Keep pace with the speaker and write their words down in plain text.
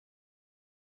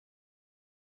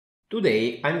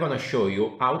Today I'm gonna show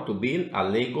you how to build a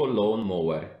Lego Lawn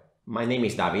Mower. My name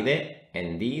is Davide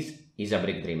and this is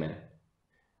ABrickDreamer.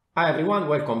 Hi everyone,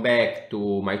 welcome back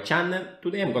to my channel.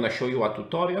 Today I'm gonna show you a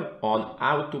tutorial on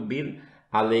how to build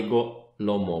a Lego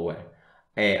Lawn Mower.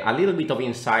 A little bit of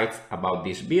insights about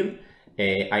this build.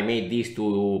 I made this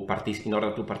in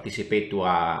order to participate to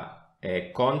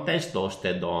a contest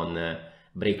hosted on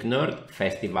BrickNerd,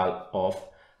 Festival of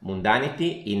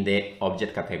Mundanity in the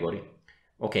object category.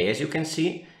 Okay, as you can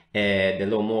see, the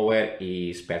lawn mower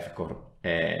is perfect.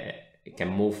 It can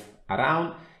move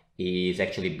around. It's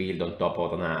actually built on top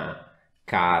of a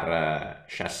car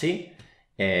chassis.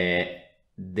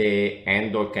 The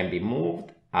handle can be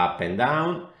moved up and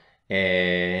down.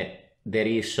 There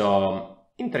is some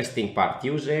interesting part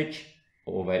usage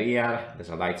over here. There's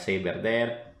a lightsaber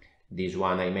there. This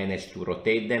one I managed to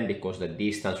rotate them because the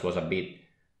distance was a bit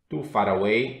too far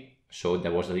away, so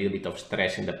there was a little bit of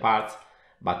stress in the parts.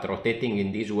 But rotating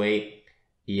in this way,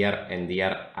 here and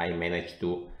here, I managed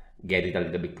to get it a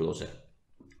little bit closer.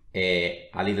 A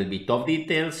little bit of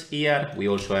details here. We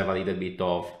also have a little bit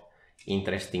of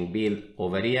interesting build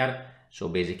over here. So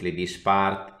basically this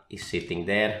part is sitting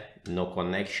there, no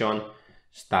connection,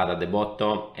 start at the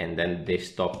bottom, and then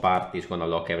this top part is gonna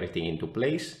lock everything into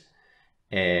place.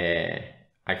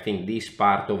 I think this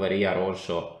part over here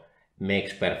also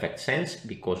makes perfect sense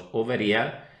because over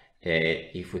here,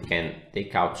 if we can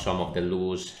take out some of the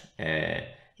loose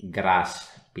grass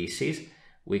pieces,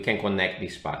 we can connect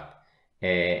this part.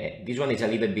 This one is a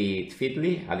little bit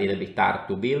fiddly, a little bit hard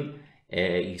to build.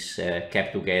 It's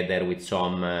kept together with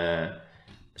some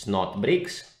snot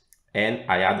bricks, and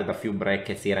I added a few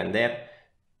brackets here and there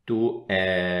to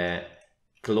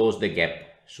close the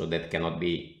gap so that cannot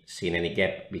be seen any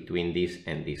gap between this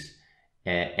and this.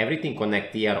 Everything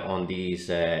connect here on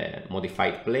this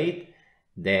modified plate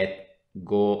that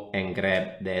go and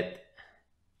grab that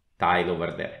tile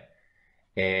over there.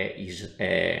 Is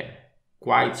a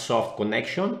quite soft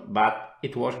connection, but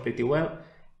it works pretty well.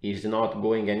 It's not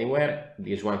going anywhere.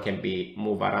 This one can be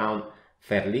moved around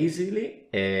fairly easily.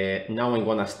 Now I'm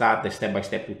gonna start the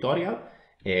step-by-step tutorial.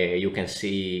 You can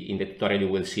see in the tutorial, you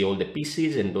will see all the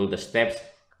pieces and all the steps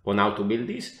on how to build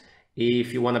this.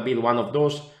 If you want to build one of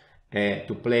those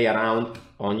to play around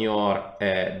on your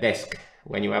desk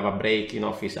when you have a break in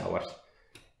office hours.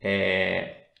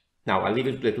 Now I'll leave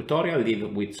it to the tutorial, leave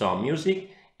it with some music,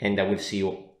 and I will see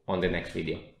you on the next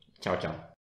video. Ciao ciao.